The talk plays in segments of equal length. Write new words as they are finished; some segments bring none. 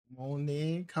On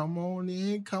in, come on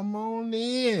in, come on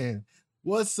in.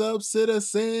 What's up,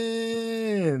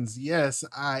 citizens? Yes,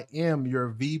 I am your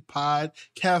V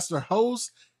Podcaster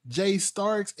host, Jay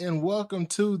Starks, and welcome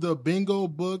to the Bingo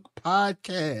Book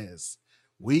Podcast.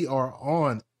 We are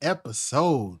on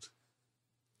episode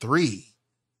 30.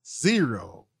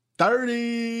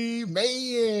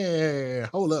 Man,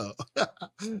 hold up.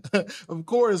 Of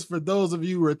course, for those of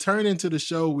you returning to the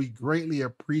show, we greatly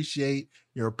appreciate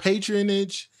your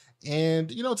patronage. And,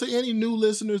 to any new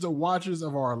listeners or watchers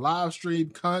of our live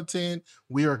stream content,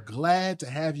 we are glad to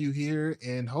have you here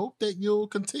and hope that you'll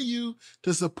continue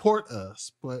to support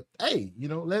us. But hey,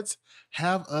 let's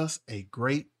have us a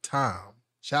great time,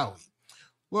 shall we?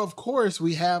 Well, of course,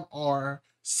 we have our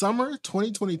summer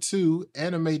 2022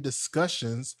 anime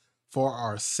discussions for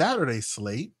our Saturday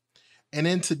slate. And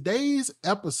in today's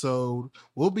episode,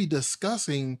 we'll be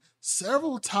discussing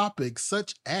several topics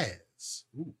such as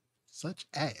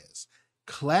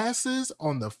classes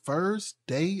on the first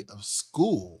day of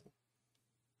school.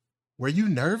 Were you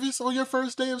nervous on your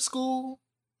first day of school?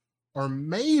 Or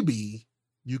maybe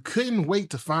you couldn't wait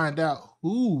to find out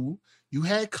who you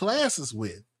had classes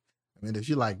with. I mean, if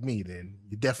you're like me, then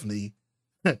you definitely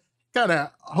kind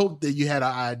of hope that you had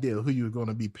an idea who you were going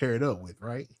to be paired up with,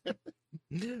 right?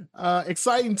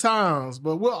 Exciting times,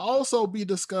 but we'll also be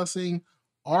discussing,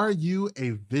 are you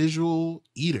a visual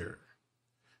eater?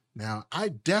 Now, I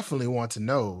definitely want to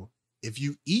know if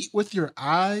you eat with your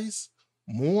eyes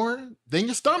more than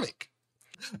your stomach.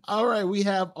 All right, we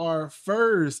have our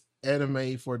first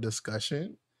anime for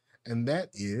discussion, and that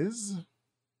is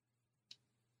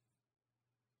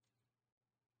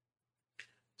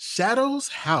Shadow's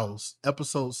House,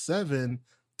 episode 7,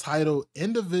 titled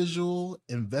Individual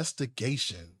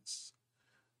Investigations.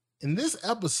 In this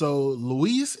episode,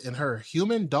 Louise and her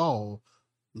human doll,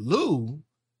 Lou,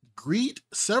 greet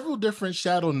several different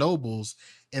shadow nobles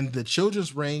in the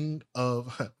children's the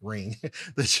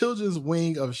children's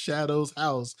wing of Shadow's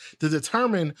house to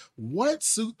determine what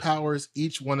suit powers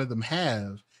each one of them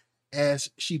have, as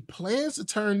she plans to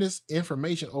turn this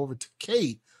information over to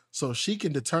Kate so she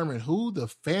can determine who the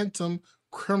phantom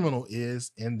criminal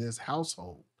is in this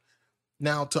household.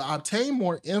 Now, to obtain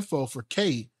more info for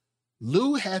Kate,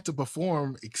 Lou had to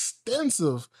perform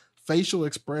extensive facial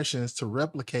expressions to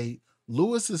replicate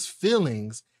Lewis's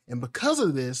feelings, and because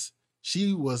of this,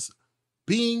 she was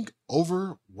being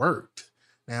overworked.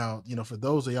 Now, for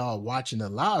those of y'all watching the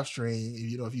live stream,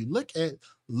 if you look at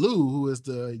Lou, who is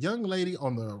the young lady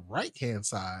on the right hand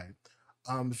side,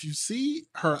 if you see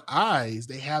her eyes,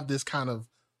 they have this kind of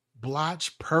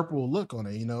blotch purple look on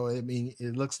it. I mean,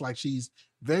 it looks like she's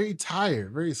very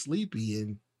tired, very sleepy,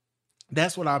 and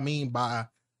that's what I mean by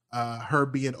her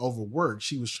being overworked.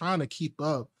 She was trying to keep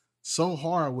up so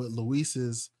hard with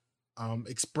Luis's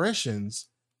expressions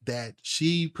that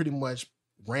she pretty much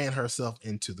ran herself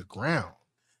into the ground.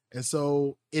 And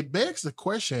so it begs the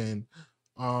question,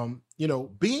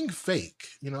 being fake,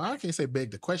 I can't say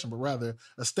beg the question, but rather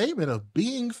a statement of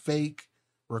being fake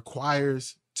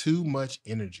requires too much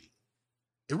energy.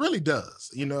 It really does.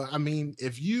 I mean,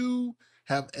 if you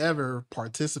have ever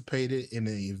participated in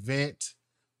an event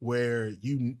where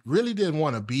you really didn't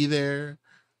want to be there,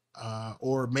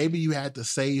 or maybe you had to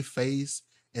save face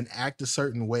and act a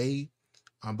certain way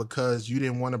because you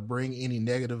didn't want to bring any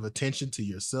negative attention to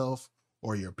yourself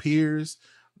or your peers,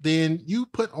 then you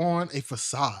put on a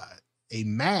facade, a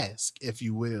mask, if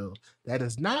you will, that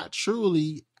is not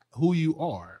truly who you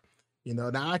are.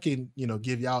 Now I can,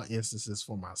 give y'all instances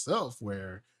for myself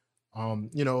where,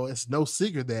 it's no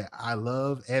secret that I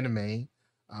love anime.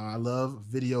 I love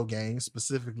video games,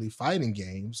 specifically fighting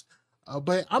games.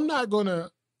 But I'm not going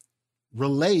to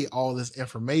relay all this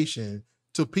information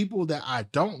to people that I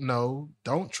don't know,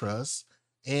 don't trust,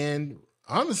 and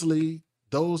honestly,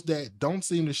 those that don't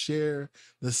seem to share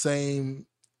the same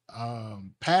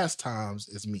pastimes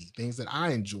as me, things that I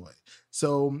enjoy.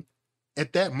 So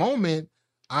at that moment,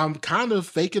 I'm kind of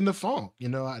faking the funk.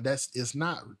 That's it's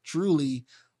not truly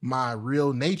my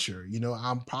real nature.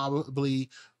 I'm probably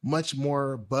much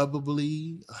more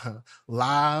bubbly,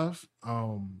 live,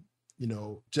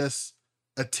 just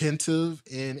attentive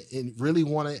and really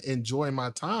want to enjoy my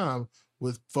time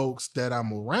with folks that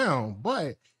I'm around.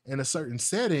 But in a certain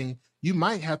setting, you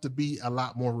might have to be a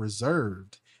lot more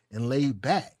reserved and laid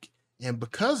back. And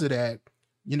because of that,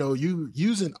 you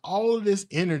using all of this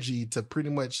energy to pretty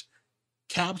much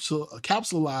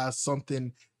capsulize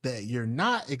something that you're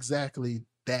not exactly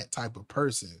that type of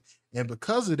person. And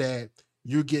because of that,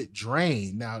 you get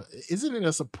drained. Now, isn't it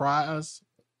a surprise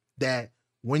that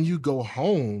when you go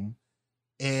home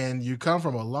and you come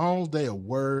from a long day of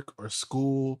work or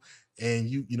school and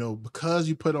you know, because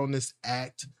you put on this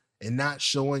act and not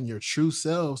showing your true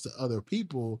selves to other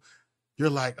people, you're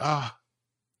like, ah,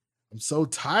 I'm so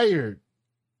tired.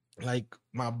 Like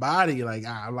my body,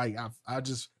 I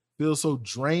just feel so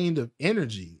drained of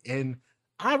energy. And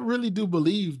I really do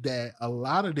believe that a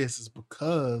lot of this is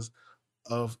because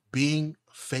of being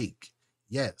fake.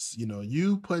 Yes, you know,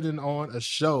 you putting on a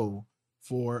show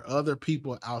for other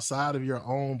people outside of your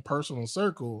own personal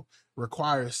circle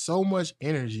requires so much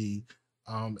energy.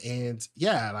 And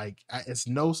yeah, it's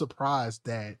no surprise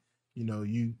that you know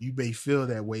you may feel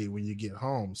that way when you get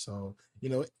home. So you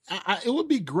know, it would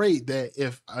be great that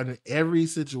if in every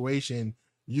situation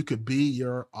you could be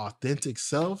your authentic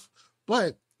self,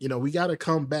 but you know, we got to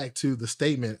come back to the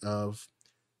statement of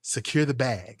secure the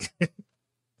bag.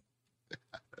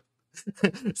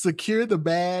 Secure the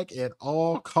bag at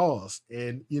all costs.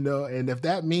 And you know, and if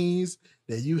that means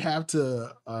that you have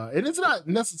to and it's not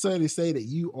necessarily say that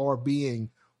you are being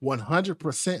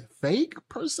 100% fake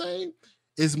per se,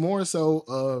 it's more so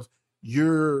of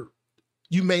you're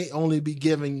you may only be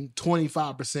giving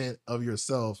 25% of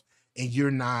yourself and you're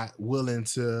not willing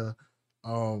to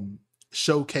um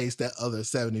showcase that other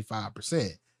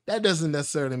 75%. That doesn't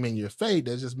necessarily mean you're fake.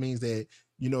 That just means that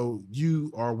you know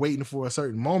you are waiting for a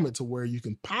certain moment to where you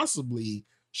can possibly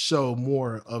show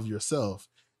more of yourself.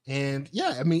 And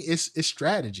yeah, I mean it's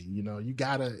strategy. You know, you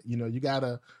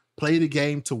gotta play the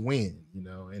game to win. You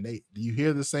know, and they you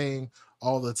hear the saying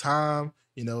all the time.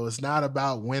 You know, it's not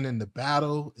about winning the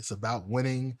battle, it's about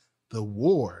winning the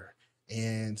war.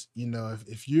 And you know,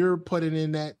 if you're putting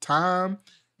in that time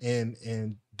and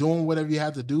doing whatever you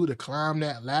have to do to climb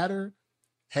that ladder,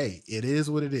 hey, it is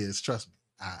what it is. Trust me,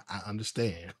 I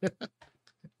understand.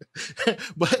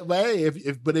 But hey,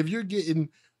 if you're getting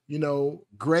you know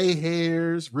gray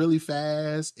hairs really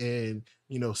fast and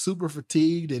you know super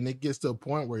fatigued, and it gets to a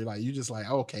point where you just like,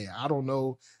 okay, I don't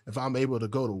know if I'm able to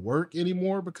go to work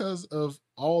anymore because of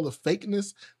all the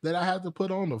fakeness that I have to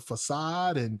put on, the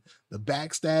facade and the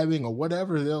backstabbing or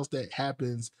whatever else that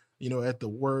happens, you know, at the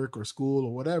work or school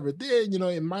or whatever, then you know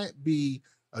it might be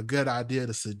a good idea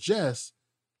to suggest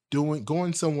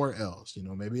going somewhere else, you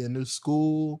know, maybe a new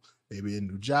school, maybe a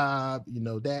new job, you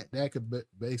know, that could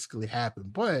basically happen.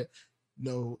 But you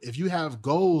know, if you have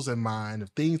goals in mind of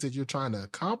things that you're trying to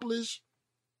accomplish,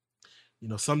 you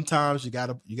know, sometimes you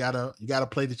gotta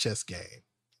play the chess game.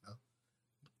 You know?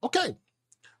 Okay,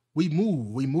 we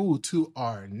move to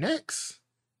our next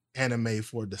anime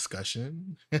for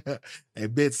discussion. A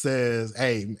bit says,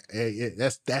 hey,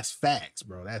 that's facts,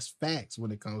 bro. That's facts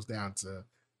when it comes down to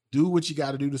do what you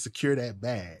got to do to secure that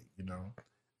bag. You know,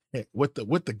 with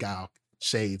the gal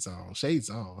shades on, shades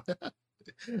on.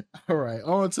 All right,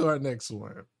 on to our next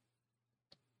one.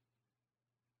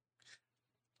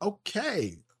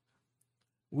 Okay,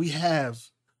 we have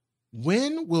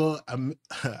when will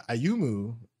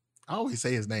Ayumu? I always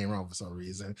say his name wrong for some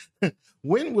reason.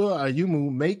 When will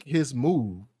Ayumu make his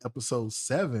move? Episode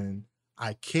 7.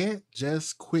 I can't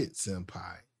just quit,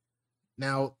 senpai.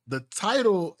 Now, the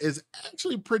title is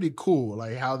actually pretty cool,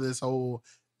 like how this whole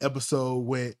episode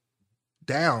went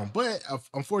down. But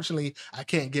unfortunately, I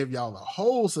can't give y'all the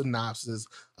whole synopsis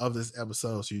of this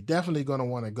episode. So you're definitely going to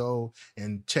want to go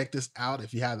and check this out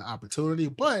if you have the opportunity.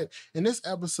 But in this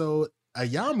episode,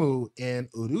 Ayamu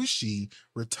and Urushi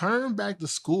return back to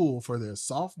school for their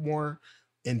sophomore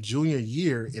and junior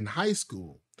year in high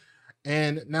school.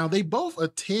 And now they both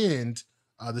attend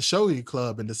the shogi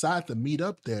club and decide to meet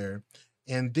up there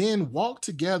and then walk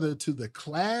together to the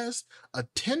class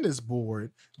attendance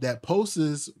board that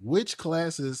posts which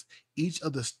classes each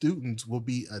of the students will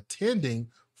be attending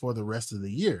for the rest of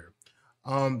the year.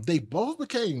 They both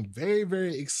became very,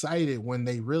 very excited when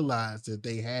they realized that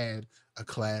they had a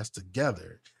class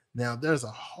together. Now, there's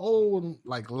a whole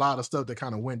like lot of stuff that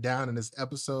kind of went down in this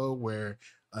episode where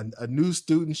a new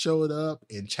student showed up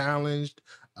and challenged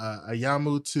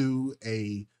Ayamu to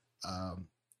um,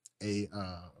 a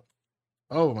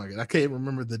oh my god, I can't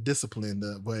remember the discipline,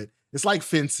 but it's like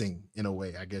fencing in a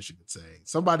way, I guess you could say.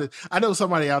 Somebody, I know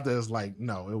somebody out there is like,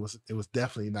 no, it was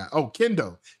definitely not. Oh,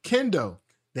 kendo.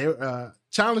 They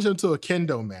challenged him to a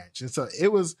kendo match, and so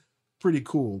it was pretty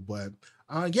cool. But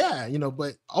yeah, you know,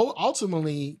 but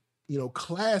ultimately,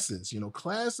 classes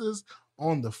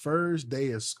on the first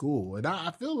day of school, and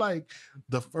I feel like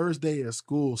the first day of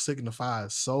school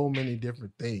signifies so many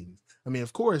different things. I mean,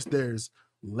 of course, there's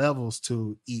levels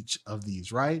to each of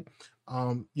these, right?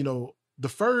 The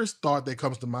first thought that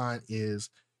comes to mind is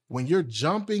when you're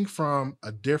jumping from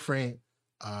a different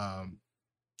um,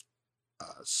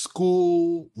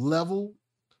 school level.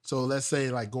 So let's say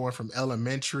like going from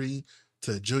elementary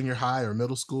to junior high or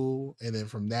middle school, and then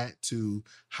from that to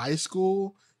high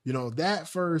school, that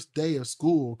first day of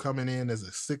school coming in as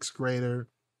a sixth grader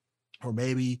or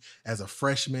maybe as a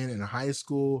freshman in high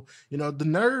school, the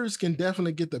nerves can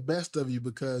definitely get the best of you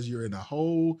because you're in a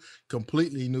whole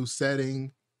completely new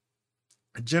setting,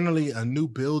 generally a new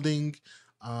building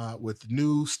with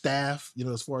new staff,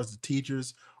 as far as the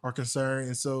teachers are concerned.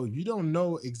 And so you don't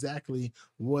know exactly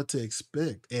what to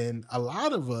expect. And a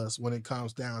lot of us, when it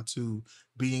comes down to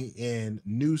being in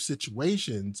new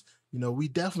situations, we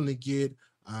definitely get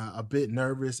a bit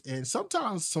nervous and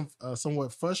sometimes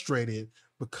somewhat frustrated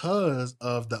because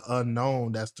of the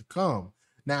unknown that's to come.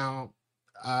 Now,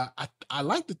 I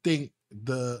like to think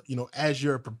as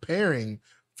you're preparing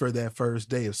for that first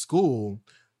day of school,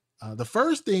 the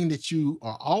first thing that you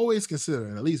are always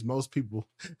considering, at least most people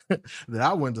that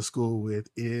I went to school with,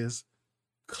 is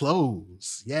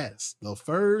clothes. Yes, the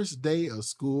first day of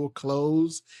school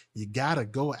clothes, you gotta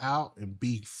go out and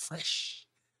be fresh,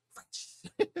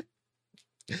 fresh,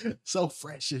 so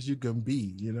fresh as you can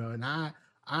be, And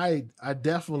I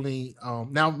definitely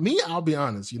now me, I'll be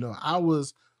honest, I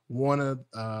was one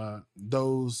of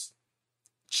those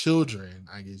children,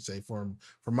 I could say, from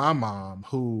my mom,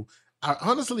 who I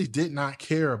honestly did not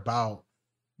care about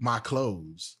my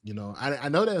clothes. I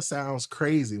know that sounds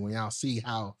crazy when y'all see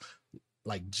how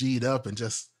like G'd up and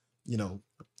just you know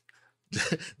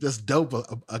just dope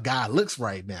a guy looks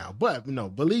right now. But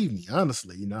believe me,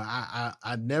 honestly,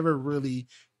 I never really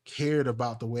cared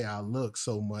about the way I look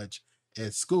so much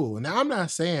at school. And now I'm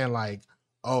not saying like,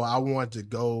 oh, I want to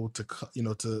go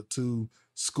to to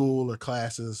school or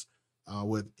classes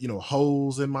with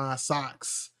holes in my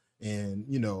socks and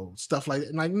stuff like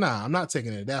that. Like, nah, I'm not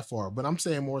taking it that far. But I'm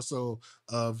saying more so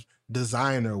of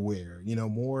designer wear,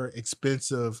 more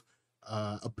expensive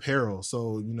apparel.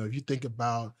 So if you think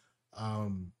about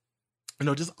um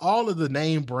just all of the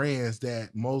name brands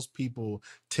that most people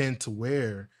tend to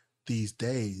wear these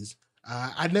days.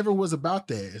 I never was about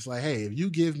that. It's like, hey, if you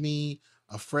give me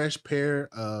a fresh pair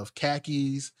of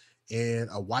khakis and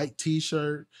a white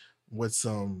t-shirt with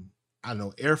some, I don't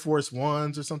know, Air Force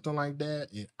Ones or something like that,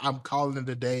 I'm calling it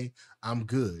a day. I'm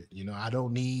good. I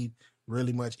don't need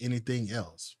really much anything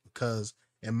else because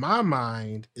in my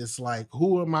mind, it's like,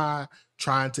 who am I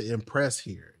trying to impress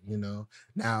here?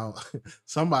 Now,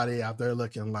 somebody out there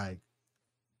looking like,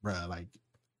 bruh, like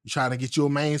you trying to get you a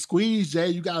main squeeze, Jay,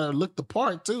 you gotta look the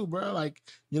part too, bro. Like,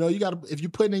 you gotta, if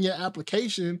you're putting in your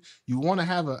application, you want to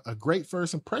have a great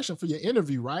first impression for your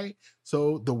interview, right?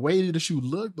 So the way that you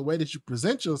look, the way that you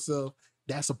present yourself,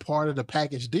 that's a part of the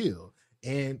package deal.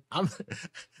 And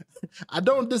I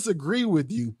don't disagree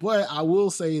with you, but I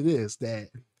will say this, that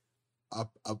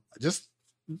just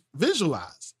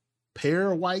visualize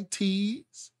pair of white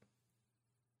tees,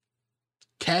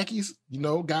 khakis,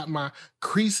 got my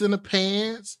crease in the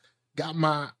pants, got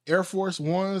my Air Force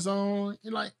Ones on.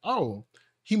 You're like, oh,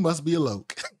 he must be a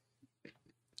loke.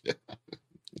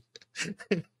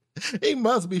 He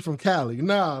must be from Cali.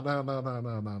 No, no, no, no,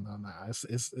 no, no, no, no.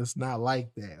 It's not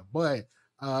like that. But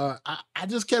I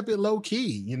just kept it low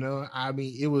key. I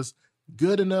mean, it was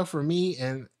good enough for me,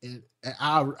 and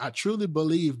I truly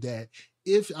believe that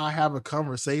if I have a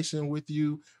conversation with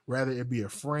you, whether it be a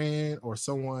friend or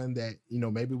someone that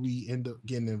maybe we end up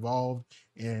getting involved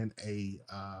in a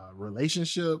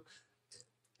relationship,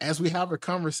 as we have a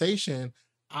conversation,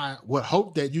 I would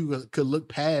hope that you could look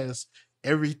past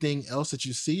everything else that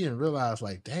you see and realize,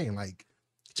 like, dang, like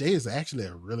Jay is actually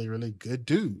a really, really good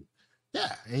dude.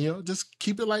 Yeah, and just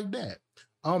keep it like that.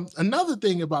 Another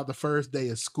thing about the first day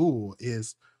of school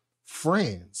is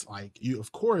friends. Like, you,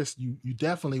 of course, you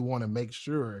definitely want to make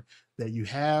sure that you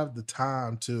have the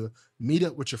time to meet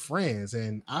up with your friends.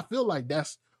 And I feel like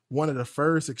that's one of the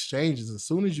first exchanges. As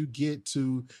soon as you get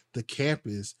to the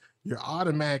campus, you're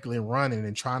automatically running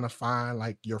and trying to find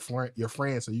like your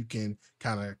friend so you can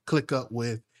kind of click up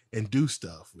with and do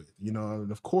stuff with.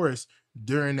 And of course,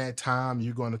 during that time,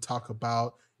 you're going to talk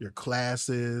about your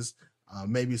classes,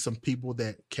 maybe some people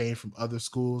that came from other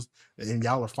schools, and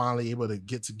y'all are finally able to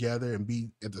get together and be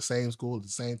at the same school at the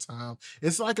same time.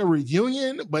 It's like a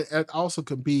reunion, but it also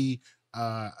could be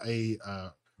a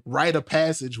rite of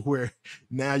passage where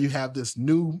now you have this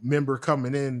new member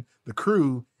coming in the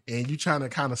crew and you trying to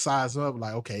kind of size them up,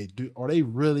 like, okay, are they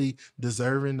really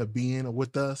deserving of being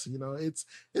with us?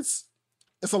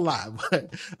 It's a lot.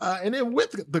 But and then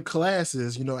with the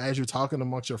classes, as you're talking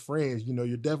amongst your friends,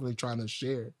 you're definitely trying to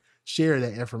share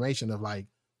that information of like,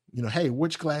 hey,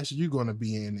 which class are you going to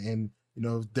be in? And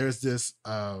there's this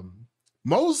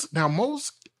most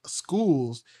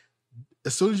schools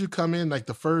as soon as you come in, like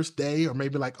the first day or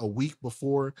maybe like a week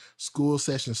before school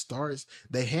session starts,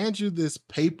 they hand you this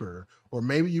paper, or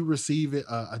maybe you receive it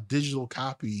a digital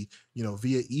copy,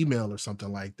 via email or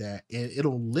something like that, and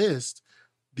it'll list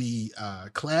the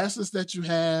classes that you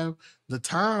have, the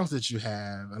times that you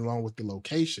have, along with the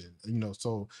location.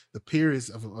 So the periods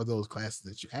of those classes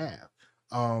that you have.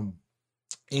 Um,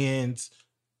 and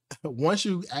once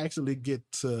you actually get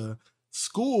to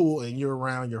school and you're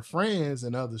around your friends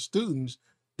and other students,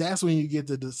 that's when you get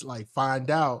to just like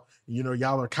find out,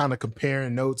 y'all are kind of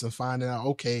comparing notes and finding out,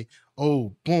 okay,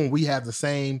 oh, boom, we have the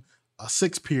same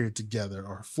sixth period together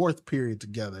or fourth period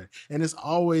together. And it's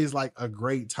always like a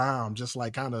great time, just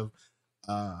like kind of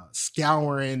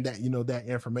scouring that, that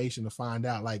information to find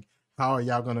out like how are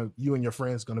y'all gonna, you and your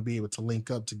friends gonna be able to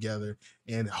link up together,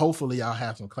 and hopefully y'all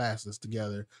have some classes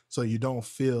together so you don't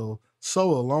feel so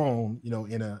alone,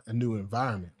 in a new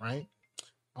environment, right?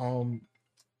 Um,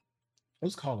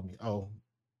 who's calling me? Oh,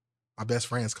 my best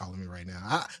friend's calling me right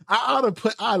now.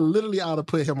 I literally ought to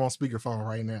put him on speakerphone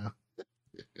right now.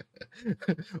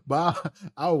 But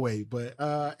I'll wait. But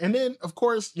and then of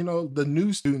course, the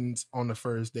new students on the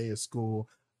first day of school.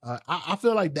 I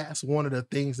feel like that's one of the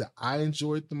things that I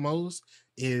enjoyed the most,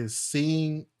 is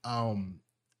seeing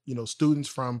students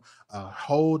from a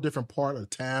whole different part of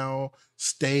town,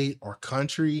 state, or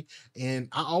country. And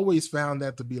I always found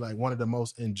that to be like one of the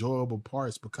most enjoyable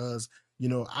parts, because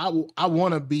I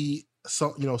want to be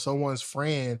someone's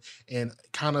friend, and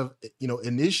kind of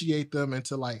initiate them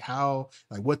into like how,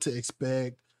 like what to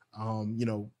expect.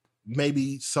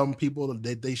 Maybe some people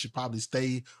that they should probably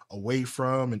stay away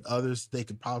from, and others they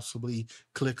could possibly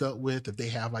click up with if they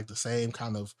have like the same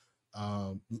kind of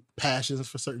passions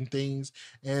for certain things.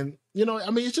 And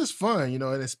I mean, it's just fun, and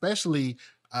especially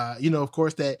of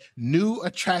course, that new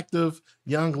attractive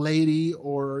young lady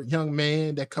or young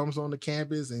man that comes on the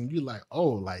campus, and you like, oh,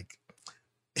 like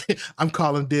I'm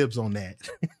calling dibs on that.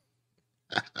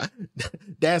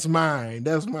 That's mine.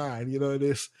 That's mine.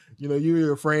 This, you and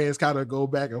your friends kind of go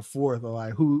back and forth on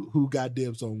like who got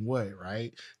dibs on what,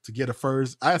 right? To get a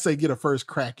first, I'd say get a first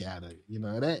crack at it.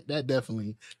 That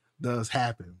definitely does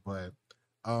happen. But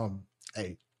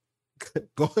hey,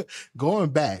 go,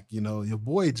 going back, your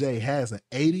boy Jay has an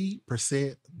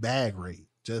 80% bag rate.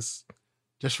 Just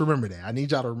remember that. I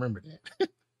need y'all to remember that.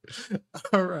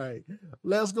 All right,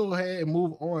 let's go ahead and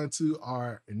move on to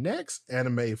our next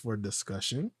anime for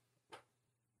discussion,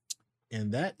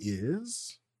 and that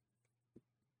is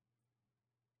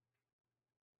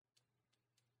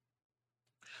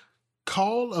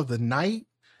Call of the Night,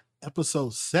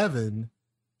 episode 7,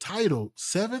 titled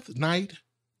Seventh Night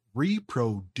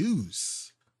Reproduce.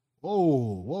 Whoa,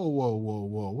 whoa, whoa, whoa,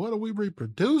 whoa. What are we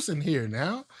reproducing here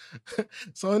now?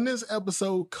 So, in this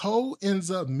episode, Ko ends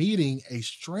up meeting a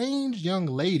strange young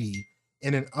lady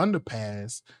in an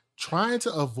underpass, trying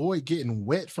to avoid getting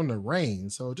wet from the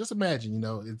rain. So, just imagine,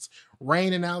 it's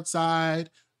raining outside.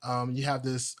 You have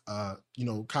this,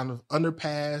 kind of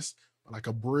underpass, like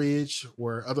a bridge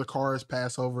where other cars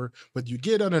pass over, but you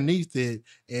get underneath it,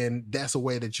 and that's a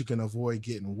way that you can avoid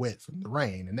getting wet from the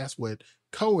rain. And that's what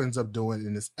Ko ends up doing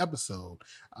in this episode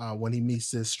when he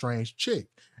meets this strange chick.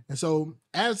 And so,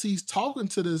 as he's talking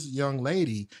to this young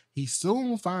lady, he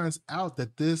soon finds out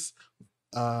that this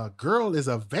girl is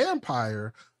a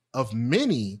vampire of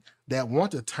many that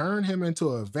want to turn him into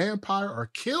a vampire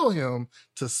or kill him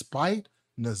to spite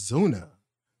Nazuna.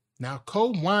 Now,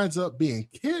 Ko winds up being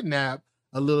kidnapped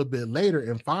a little bit later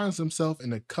and finds himself in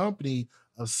the company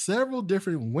of several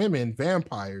different women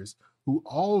vampires who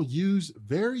all use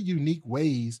very unique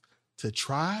ways to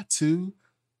try to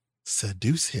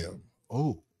seduce him.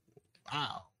 Oh,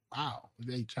 wow. Wow.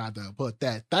 They tried to put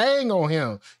that thing on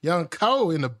him. Young Ko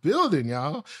in the building,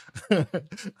 y'all.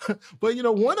 But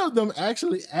one of them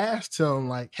actually asked him,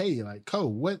 like, hey, like, Ko,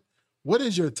 what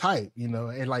is your type?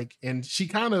 And she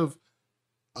kind of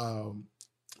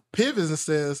pivots and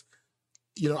says,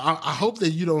 I hope that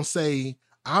you don't say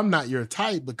I'm not your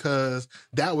type, because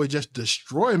that would just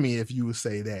destroy me if you would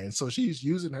say that. And so she's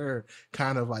using her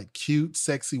kind of like cute,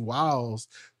 sexy wiles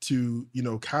to,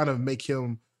 kind of make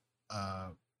him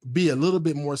be a little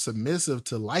bit more submissive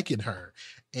to liking her.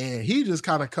 And he just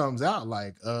kind of comes out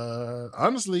like,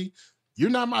 honestly,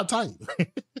 you're not my type.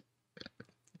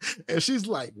 And she's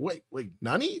like, wait,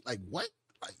 Nani? Like, what?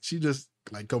 Like, she just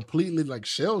like completely like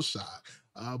shell shocked.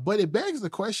 But it begs the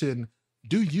question,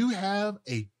 do you have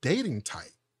a dating type?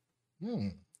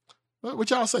 What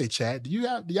y'all say, chat? Do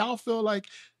y'all feel like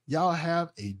y'all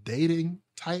have a dating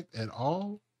type at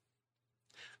all?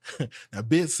 Now,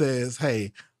 Bit says,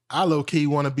 hey, I low key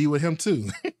want to be with him too.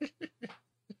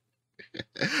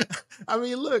 I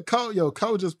mean, look,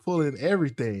 Coach is pulling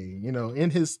everything, in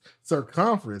his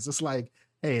circumference. It's like,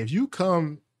 hey, if you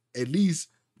come at least,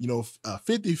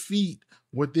 50 feet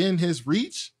within his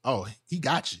reach, oh, he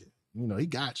got you. He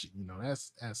got you.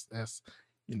 That's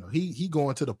he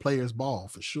going to the player's ball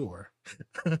for sure.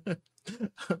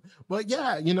 But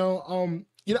yeah,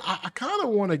 I kind of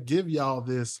want to give y'all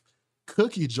this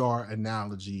cookie jar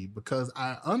analogy because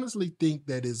I honestly think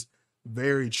that is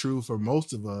very true for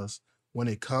most of us when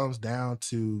it comes down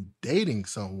to dating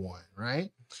someone, right?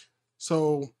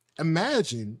 So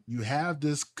imagine you have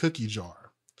this cookie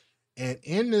jar, and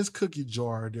in this cookie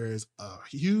jar, there's a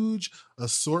huge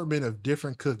assortment of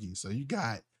different cookies. So you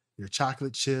got your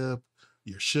chocolate chip,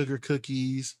 your sugar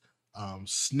cookies,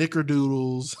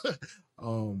 snickerdoodles,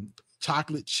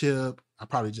 chocolate chip. I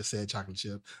probably just said chocolate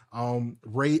chip.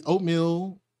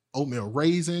 Oatmeal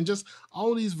raisin, just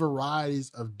all these varieties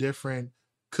of different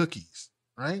cookies,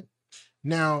 right?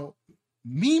 Now,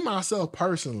 me myself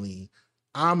personally,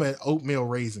 I'm an oatmeal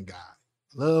raisin guy.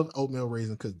 Love oatmeal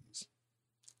raisin cookies.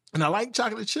 And I like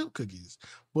chocolate chip cookies,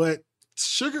 but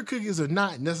sugar cookies are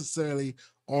not necessarily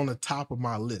on the top of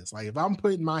my list. Like if I'm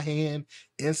putting my hand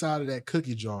inside of that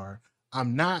cookie jar,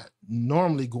 I'm not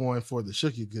normally going for the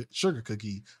sugar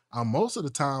cookie. I'm most of the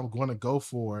time going to go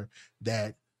for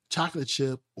that chocolate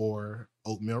chip or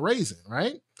oatmeal raisin,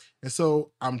 right? And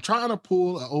so I'm trying to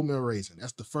pull an oatmeal raisin.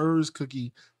 That's the first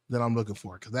cookie that I'm looking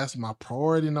for because that's my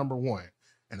priority number one.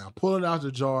 And I pull it out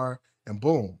the jar and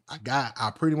boom,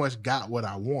 I pretty much got what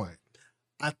I want.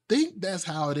 I think that's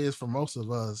how it is for most of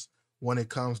us when it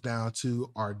comes down to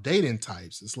our dating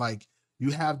types. It's like you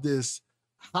have this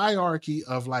hierarchy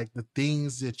of like the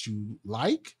things that you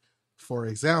like. For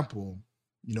example,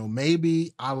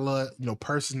 maybe I love,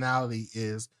 personality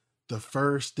is the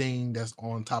first thing that's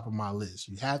on top of my list.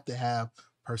 You have to have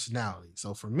personality.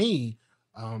 So for me,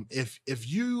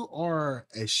 if you are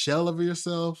a shell of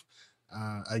yourself,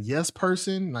 a yes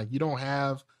person, like you don't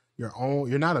have your own,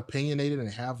 you're not opinionated and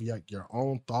have like your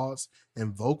own thoughts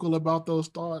and vocal about those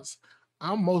thoughts,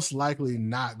 I'm most likely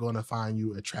not going to find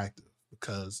you attractive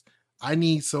because I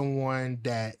need someone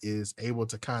that is able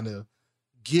to kind of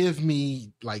give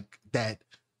me like that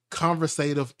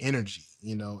conversative energy,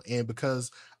 and because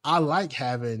I like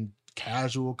having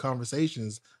casual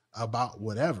conversations about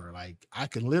whatever. Like I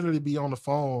can literally be on the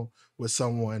phone with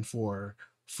someone for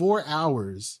 4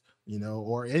 hours,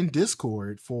 or in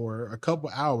Discord for a couple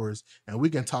hours, and we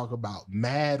can talk about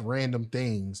mad random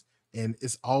things. And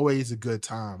it's always a good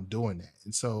time doing that.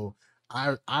 And so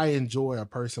I enjoy a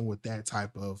person with that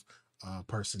type of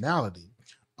personality.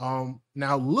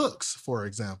 Now looks, for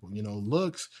example,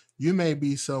 looks, you may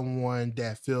be someone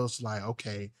that feels like,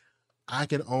 okay, I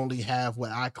can only have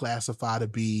what I classify to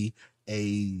be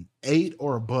a 8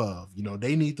 or above.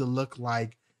 They need to look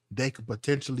like they could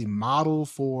potentially model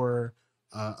for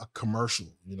a commercial,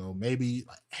 maybe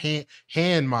like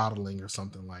hand modeling or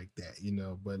something like that,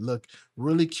 but look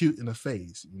really cute in the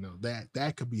face,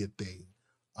 that could be a thing.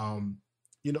 Um,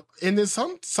 and then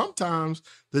sometimes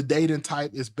the dating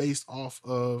type is based off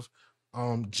of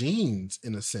genes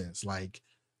in a sense. Like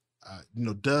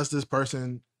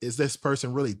is this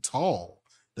person really tall?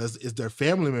 Is their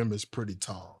family members pretty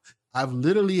tall? I've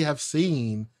literally have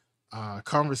seen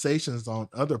conversations on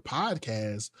other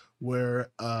podcasts where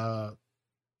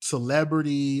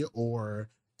celebrity or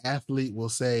athlete will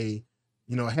say,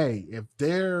 hey, if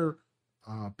their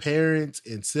parents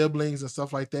and siblings and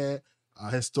stuff like that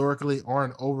historically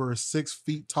aren't over 6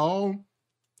 feet tall,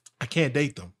 I can't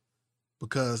date them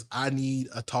because I need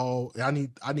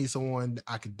someone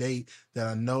I could date that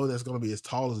I know that's going to be as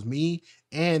tall as me.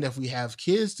 And if we have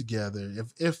kids together,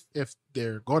 if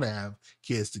they're going to have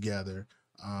kids together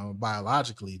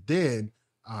biologically, then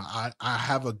I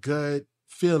have a good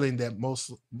feeling that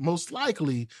most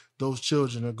likely those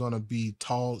children are going to be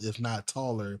tall, if not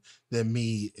taller than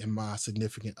me and my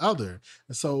significant other.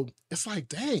 And so it's like,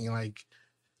 dang, like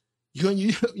when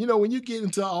you get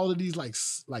into all of these like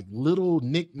little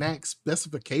knick-knack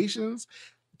specifications,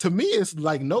 to me it's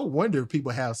like no wonder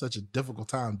people have such a difficult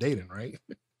time dating, right?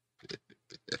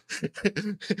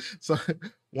 So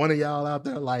one of y'all out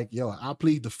there like, yo, I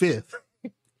plead the fifth.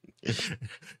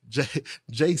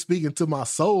 Jay speaking to my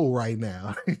soul right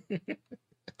now.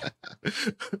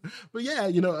 But yeah,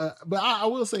 but I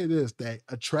will say this, that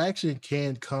attraction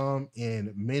can come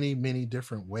in many, many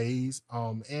different ways.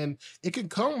 And it can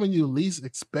come when you least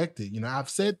expect it.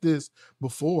 I've said this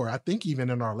before, I think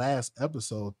even in our last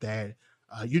episode, that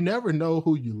you never know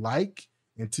who you like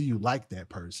until you like that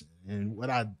person. And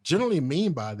what I generally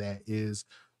mean by that is,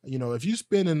 if you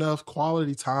spend enough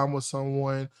quality time with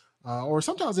someone, or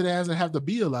sometimes it doesn't have to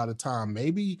be a lot of time.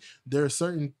 Maybe there are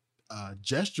certain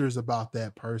gestures about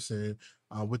that person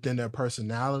within their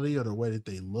personality or the way that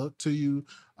they look to you,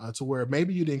 to where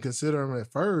maybe you didn't consider them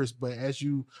at first, but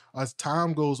as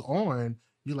time goes on,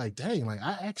 you're like, dang, like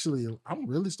I'm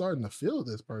really starting to feel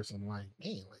this person. Like,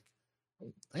 man,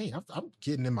 like, hey, I'm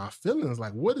getting in my feelings.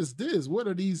 Like, what is this? What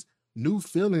are these new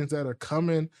feelings that are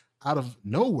coming out of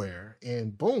nowhere?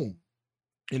 And boom,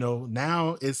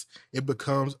 now it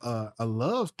becomes a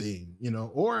love thing,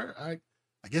 or I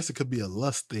guess it could be a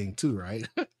lust thing too, right?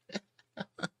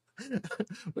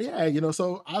 But yeah,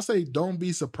 so I say don't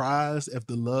be surprised if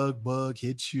the lug bug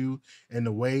hits you in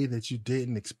a way that you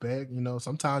didn't expect.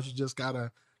 Sometimes you just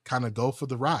gotta kind of go for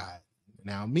the ride.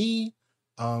 Now, me,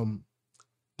 um,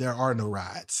 there are no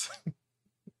rides.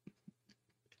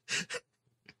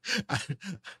 I-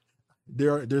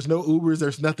 there's no Ubers,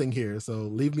 there's nothing here. So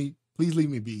please leave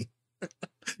me be.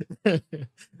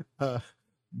 uh,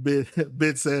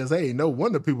 Bit says, "Hey, no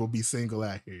wonder people be single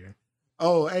out here."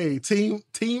 Oh, hey, team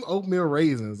oatmeal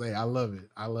raisins. Hey, I love it.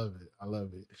 I love it. I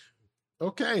love it.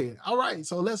 Okay, all right.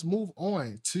 So let's move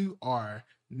on to our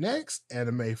next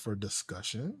anime for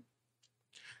discussion,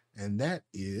 and that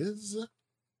is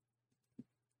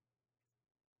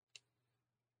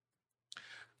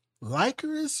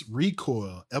Lycoris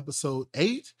Recoil, episode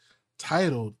 8,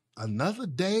 titled "Another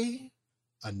Day,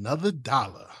 Another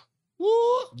Dollar."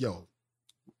 Woo! Yo,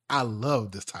 I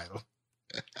love this title.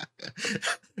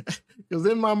 Because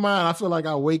in my mind, I feel like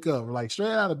I wake up like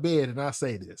straight out of bed and I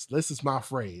say this. This is my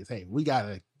phrase. Hey, we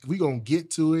gonna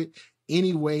get to it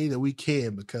any way that we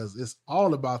can because it's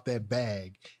all about that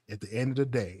bag at the end of the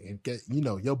day.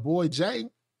 And your boy Jay,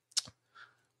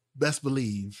 best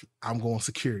believe I'm going to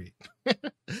secure it.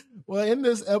 Well, in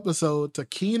this episode,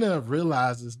 Takina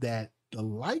realizes that the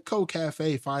Lyco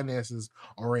Cafe finances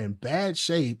are in bad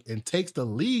shape and takes the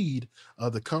lead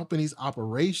of the company's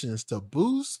operations to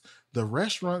boost the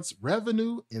restaurant's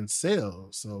revenue and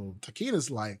sales. So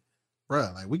Takina's like,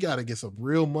 bruh, like we got to get some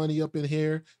real money up in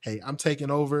here. Hey, I'm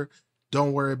taking over.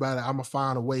 Don't worry about it. I'm gonna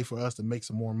find a way for us to make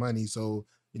some more money. So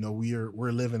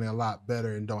we're living a lot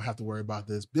better and don't have to worry about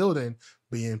this building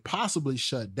being possibly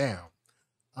shut down.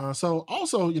 So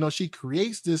also, she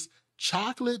creates this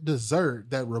chocolate dessert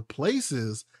that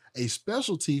replaces a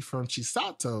specialty from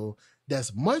Chisato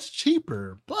that's much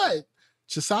cheaper, but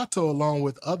Chisato, along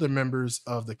with other members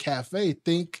of the cafe,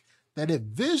 think that it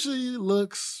visually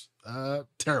looks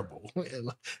terrible.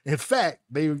 In fact,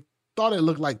 they thought it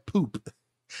looked like poop.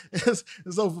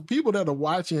 And so for people that are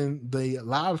watching the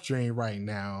live stream right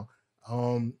now,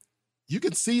 um, you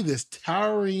can see this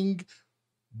towering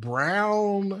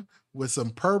brown with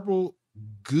some purple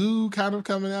goo kind of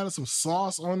coming out of some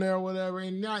sauce on there or whatever.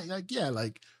 And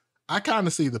like I kind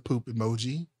of see the poop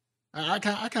emoji. I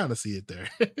kind of see it there.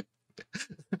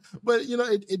 But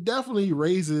it definitely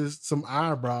raises some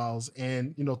eyebrows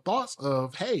and thoughts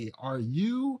of, hey, are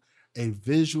you a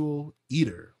visual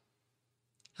eater?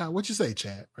 What you say,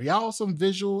 chat? Are y'all some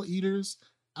visual eaters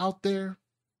out there?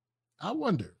 I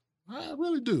wonder. I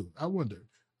really do. I wonder.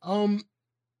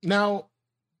 Now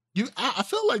I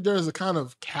feel like there's a kind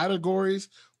of categories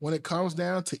when it comes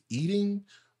down to eating.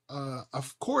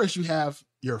 Of course, you have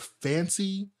your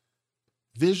fancy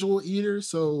visual eaters.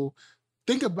 So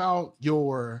think about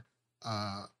your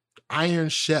uh, Iron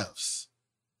Chefs,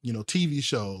 TV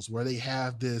shows where they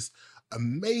have this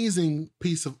amazing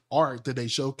piece of art that they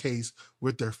showcase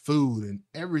with their food and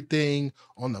everything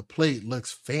on the plate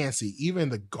looks fancy. Even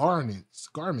the garments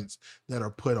that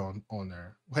are put on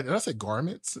there. Wait, did I say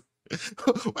garments?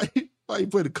 Why you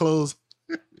putting clothes?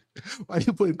 Why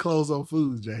you putting clothes on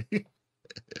food, Jay?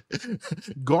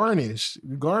 garnish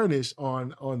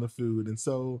on the food, and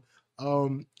so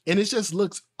and it just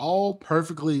looks all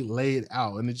perfectly laid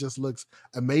out, and it just looks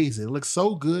amazing. It looks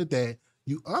so good that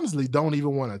you honestly don't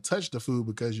even want to touch the food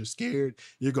because you're scared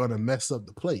you're going to mess up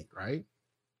the plate, right?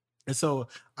 And so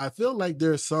I feel like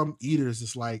there's some eaters,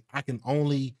 it's like I can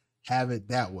only have it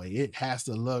that way. It has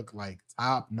to look like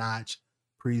top notch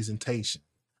presentation.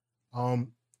 Um,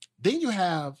 then you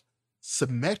have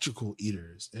symmetrical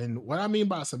eaters. And what I mean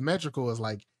by symmetrical is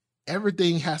like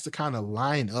everything has to kind of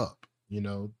line up.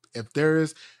 If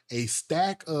there's a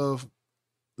stack of,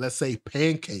 let's say,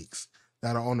 pancakes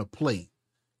that are on a plate,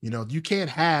 you can't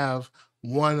have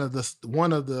one of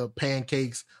the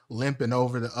pancakes limping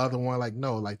over the other one. Like,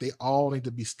 no, like they all need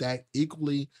to be stacked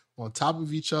equally on top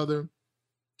of each other,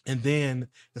 and then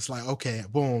it's like, okay,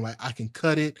 boom, like I can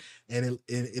cut it and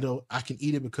it'll I can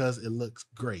eat it because it looks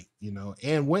great.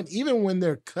 And when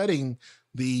they're cutting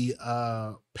the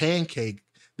pancake,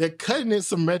 they're cutting it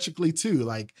symmetrically too,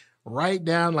 like right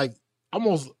down, like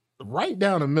almost right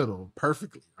down the middle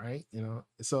perfectly, right?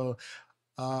 So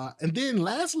And then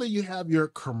lastly, you have your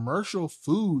commercial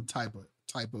food type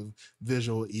of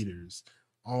visual eaters.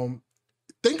 Um,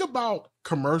 think about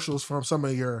commercials from some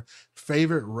of your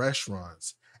favorite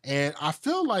restaurants. And I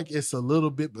feel like it's a little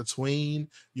bit between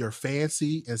your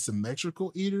fancy and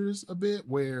symmetrical eaters, a bit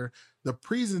where the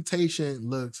presentation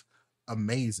looks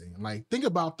amazing. Like, think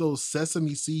about those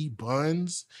sesame seed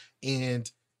buns,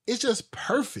 and it's just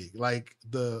perfect. Like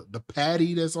the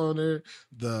patty that's on there,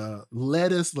 the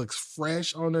lettuce looks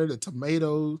fresh on there, the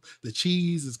tomatoes, the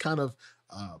cheese is kind of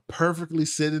perfectly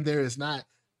sitting there. It's not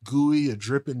gooey or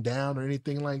dripping down or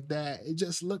anything like that. It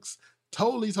just looks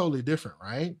totally different,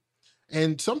 right?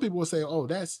 And some people will say, "Oh,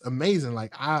 that's amazing."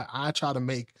 Like I try to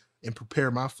make and prepare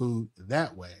my food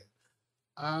that way.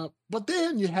 But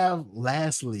then you have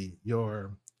lastly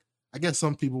your, I guess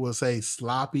some people will say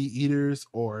sloppy eaters,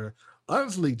 or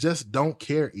honestly just don't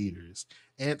care eaters.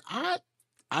 And I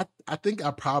think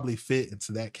I probably fit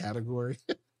into that category.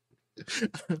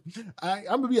 I'm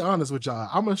gonna be honest with y'all.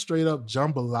 I'm a straight up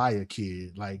jambalaya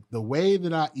kid. Like the way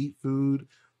that I eat food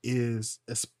is,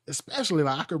 especially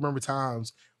like I can remember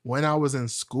times when I was in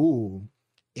school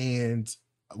and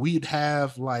we'd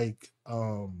have like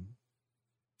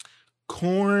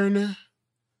corn,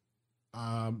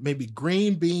 maybe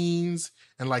green beans,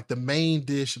 and like the main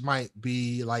dish might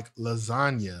be like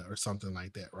lasagna or something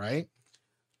like that, right?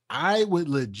 I would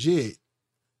legit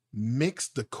mix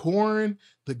the corn,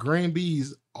 the green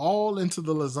beans all into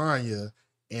the lasagna,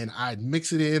 and I'd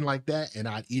mix it in like that, and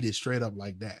I'd eat it straight up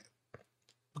like that.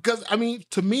 Because I mean,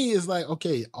 to me, it's like,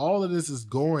 okay, all of this is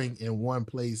going in one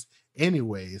place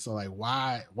anyway. So like,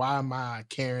 why am I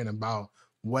caring about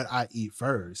what I eat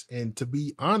first? And to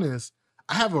be honest,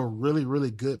 I have a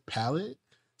really good palate,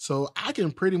 so I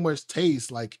can pretty much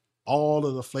taste like all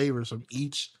of the flavors from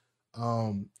each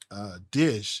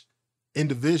dish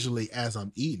individually as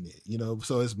I'm eating it.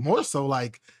 So it's more so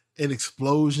like an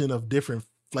explosion of different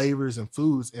flavors and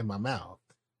foods in my mouth.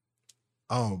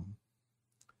 Um,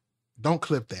 don't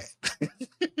clip that.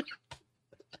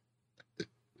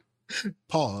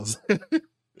 Pause.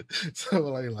 So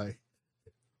like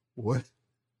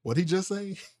what he just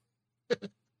say?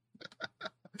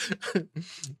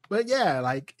 But yeah,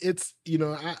 like it's,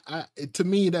 to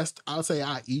me, that's, I'll say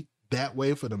I eat that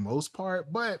way for the most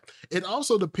part, but it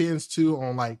also depends too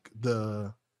on like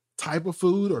the type of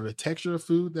food or the texture of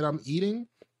food that I'm eating.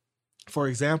 For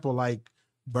example, like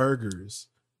burgers.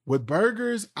 With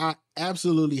burgers, I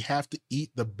absolutely have to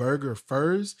eat the burger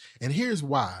first. And here's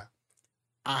why.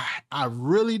 I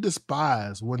really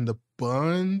despise when the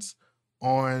buns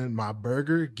on my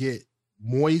burger get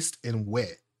moist and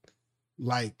wet.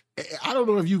 Like I don't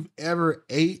know if you've ever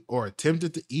ate or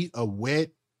attempted to eat a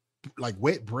wet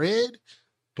bread,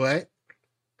 but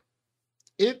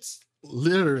it's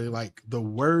literally like the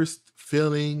worst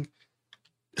feeling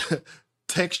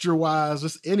texture wise,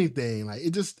 just anything. Like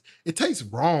it tastes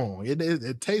wrong.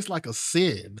 It tastes like a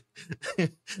sin.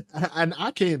 And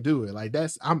I can't do it. Like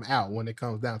I'm out when it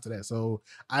comes down to that. So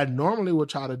I normally would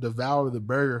try to devour the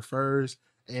burger first.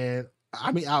 And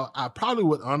I mean, I probably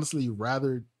would honestly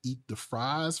rather eat the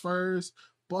fries first,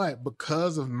 but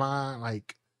because of my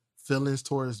like feelings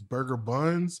towards burger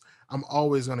buns, I'm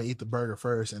always gonna eat the burger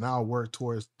first and I'll work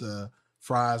towards the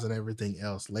fries and everything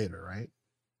else later, right?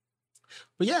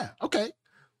 But yeah, okay.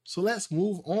 So let's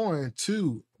move on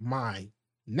to my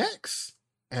next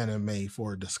anime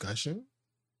for discussion,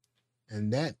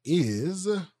 and that is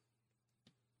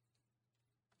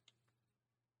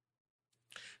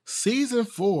season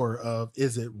 4 of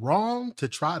Is It Wrong to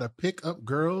Try to Pick Up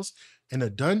Girls in a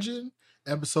Dungeon?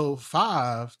 Episode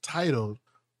 5, titled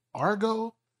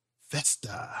Argo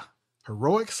Festa,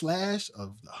 Heroic Slash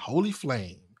of the Holy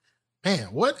Flame. Man,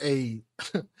 what a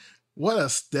what a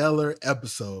stellar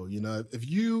episode. If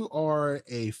you are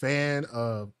a fan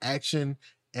of action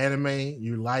anime,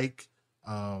 you like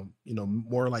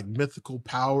more like mythical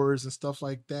powers and stuff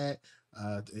like that,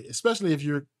 especially if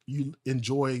you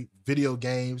enjoy video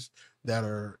games that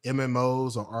are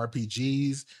MMOs or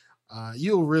RPGs,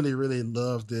 you'll really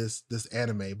love this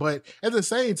anime. But at the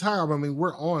same time, I mean,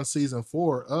 we're on season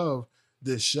 4 of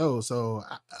this show, so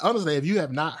honestly, if you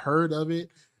have not heard of it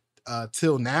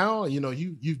till now,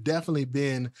 you've definitely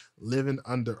been living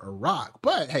under a rock.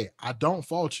 But hey, I don't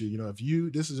fault you. If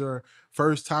this is your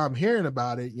first time hearing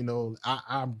about it,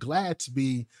 I'm glad to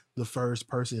be the first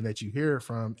person that you hear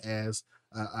from, as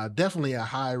definitely a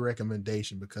high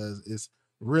recommendation, because it's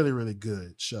really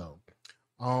good show.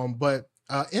 But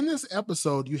in this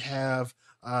episode, you have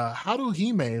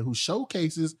Haruhime, who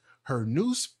showcases her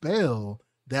new spell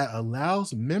that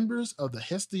allows members of the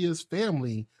Hestia's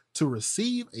family to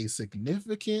receive a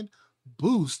significant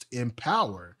boost in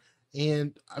power.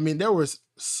 And I mean, there was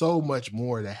so much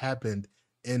more that happened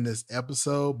in this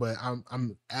episode, but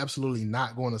I'm absolutely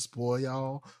not going to spoil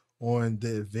y'all on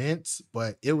the events,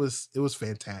 but it was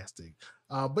fantastic.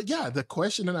 But yeah, the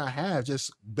question that I have,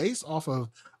 just based off of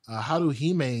how do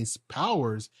He-Man's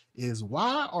powers, is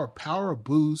why are power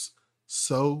boosts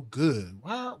so good?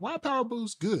 Why are power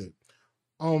boosts good?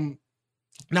 Um,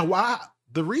 Now, why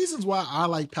the reasons why I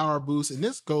like power boosts, and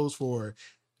this goes for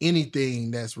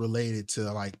anything that's related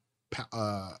to like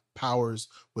powers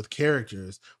with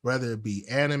characters, whether it be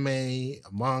anime,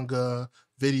 manga,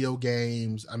 video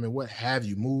games, I mean, what have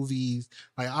you, movies.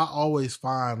 Like, I always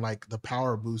find like the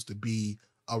power boost to be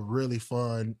a really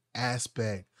fun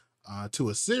aspect to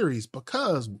a series,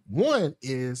 because one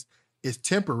is it's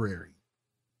temporary.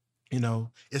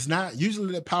 It's not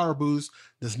usually the power boost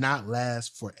does not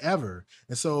last forever.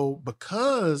 And so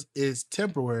because it's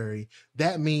temporary,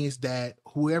 that means that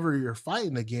whoever you're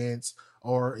fighting against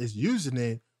or is using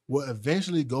it will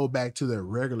eventually go back to their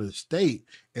regular state.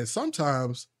 And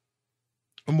sometimes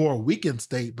a more weakened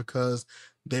state, because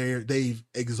they've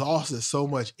exhausted so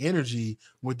much energy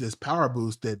with this power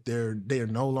boost that they're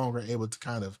no longer able to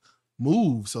kind of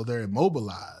move, so they're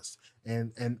immobilized.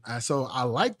 So I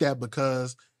like that,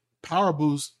 because power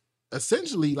boost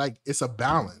essentially, like, it's a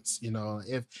balance.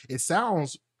 If it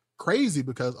sounds crazy,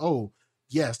 because, oh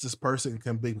yes, this person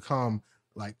can become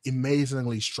like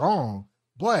amazingly strong,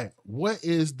 but what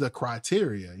is the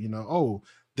criteria? Oh,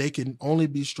 they can only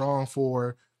be strong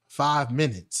for 5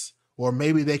 minutes, or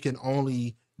maybe they can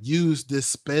only use this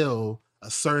spell a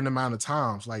certain amount of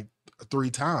times, like 3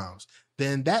 times.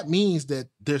 Then that means that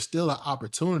there's still an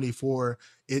opportunity for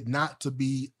it not to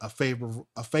be a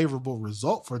favorable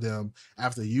result for them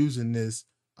after using this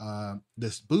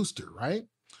booster, right?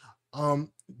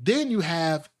 Then you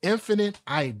have infinite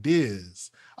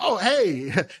ideas. Oh,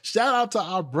 hey, shout out to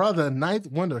our brother Ninth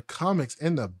Wonder Comics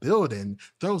in the building.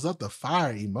 Throws up the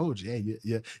fire emoji.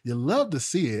 Hey, you love to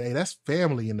see it. Hey, that's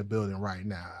family in the building right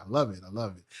now. I love it. I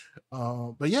love it.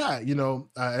 But yeah,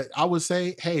 I would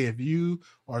say, hey, if you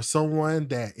are someone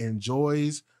that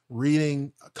enjoys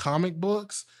reading comic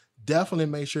books, definitely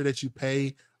make sure that you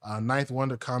pay Ninth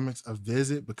Wonder Comics a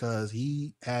visit, because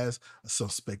he has some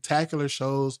spectacular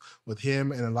shows with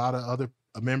him and a lot of other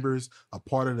members, a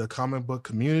part of the comic book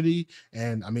community.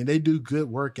 And I mean, they do good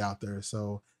work out there.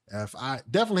 So if I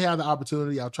definitely have the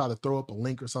opportunity, I'll try to throw up a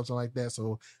link or something like that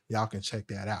so y'all can check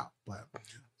that out.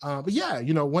 But yeah,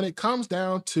 when it comes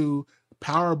down to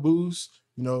power boosts,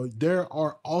 there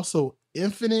are also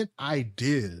infinite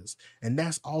ideas. And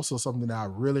that's also something that I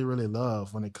really, really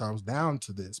love when it comes down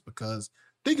to this, because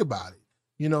think about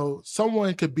it.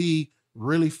 Someone could be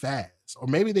really fast, or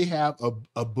maybe they have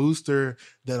a booster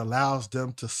that allows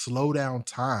them to slow down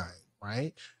time,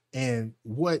 right? And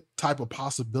what type of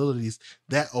possibilities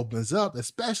that opens up,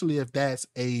 especially if that's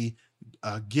a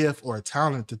gift or a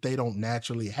talent that they don't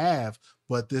naturally have,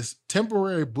 but this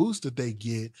temporary boost that they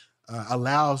get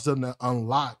allows them to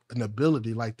unlock an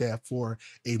ability like that for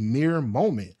a mere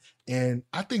moment. And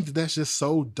I think that that's just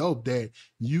so dope that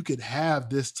you could have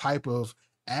this type of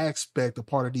aspect a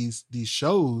part of these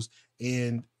shows.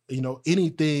 And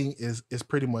anything is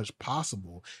pretty much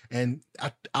possible. And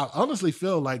I honestly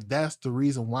feel like that's the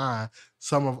reason why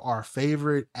some of our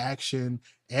favorite action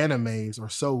animes are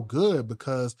so good,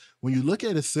 because when you look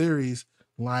at a series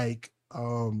like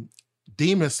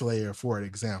Demon Slayer, for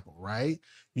example, right?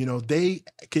 They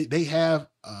have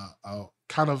a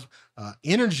kind of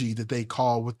energy that they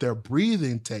call with their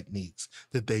breathing techniques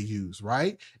that they use,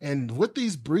 right? And with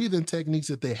these breathing techniques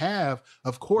that they have,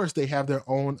 of course, they have their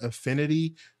own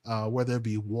affinity, whether it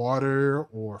be water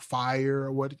or fire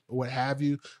or what have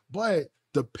you. But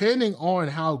depending on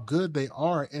how good they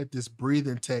are at this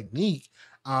breathing technique,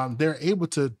 they're able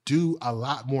to do a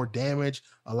lot more damage,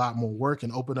 a lot more work,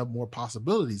 and open up more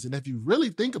possibilities. And if you really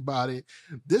think about it,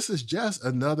 this is just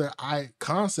another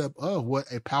concept of what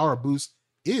a power boost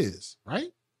is,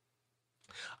 right?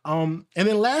 And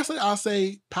then lastly, I'll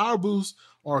say power boosts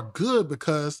are good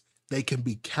because they can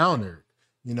be countered.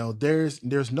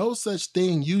 There's no such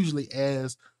thing usually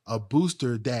as a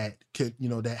booster that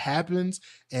happens,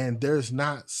 and there's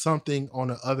not something on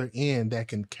the other end that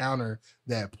can counter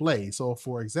that play. So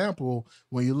for example,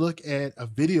 when you look at a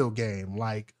video game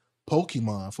like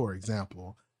Pokemon, for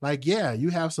example, like, yeah, you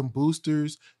have some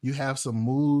boosters, you have some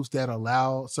moves that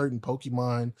allow certain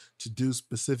Pokemon to do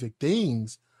specific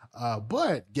things,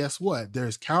 but guess what?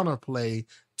 There's counterplay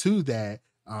to that.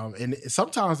 And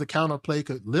sometimes the counterplay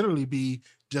could literally be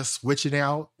just switching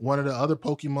out one of the other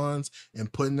Pokemons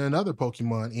and putting another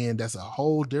Pokemon in that's a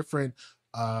whole different,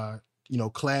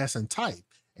 class and type.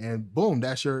 and boom,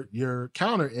 that's your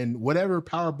counter. And whatever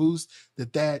power boost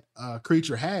that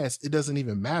creature has, it doesn't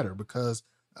even matter because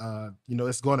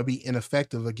it's going to be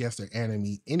ineffective against their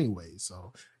enemy anyway.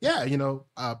 So yeah,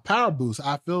 power boost.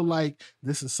 I feel like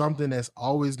this is something that's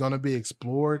always going to be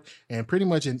explored, and pretty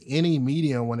much in any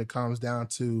medium when it comes down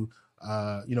to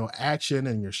action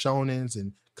and your shonens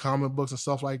and comic books and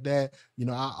stuff like that.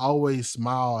 I always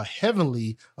smile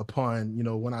heavenly upon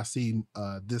when I see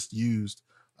this used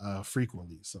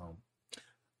frequently. So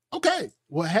okay.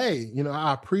 Well, hey,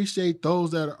 I appreciate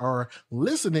those that are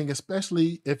listening,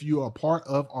 especially if you are part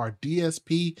of our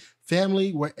DSP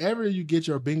family, wherever you get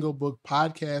your Bingo Book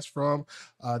podcast from.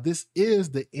 This is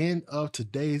the end of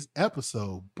today's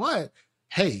episode. But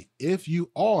hey, if you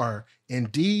are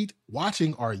indeed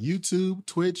watching our YouTube,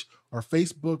 Twitch, or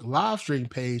Facebook live stream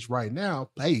page right now,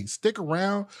 hey, stick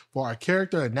around for our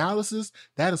character analysis.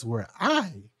 That is where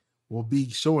I will be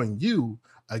showing you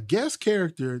a guest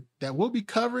character that we'll be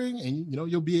covering, and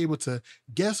you'll be able to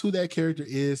guess who that character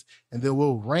is, and then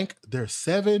we'll rank their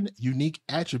 7 unique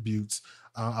attributes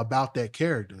about that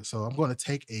character. So I'm going to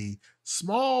take a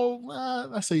small,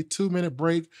 let's say 2-minute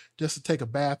break just to take a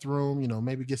bathroom,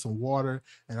 maybe get some water,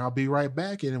 and I'll be right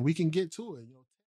back and we can get to it.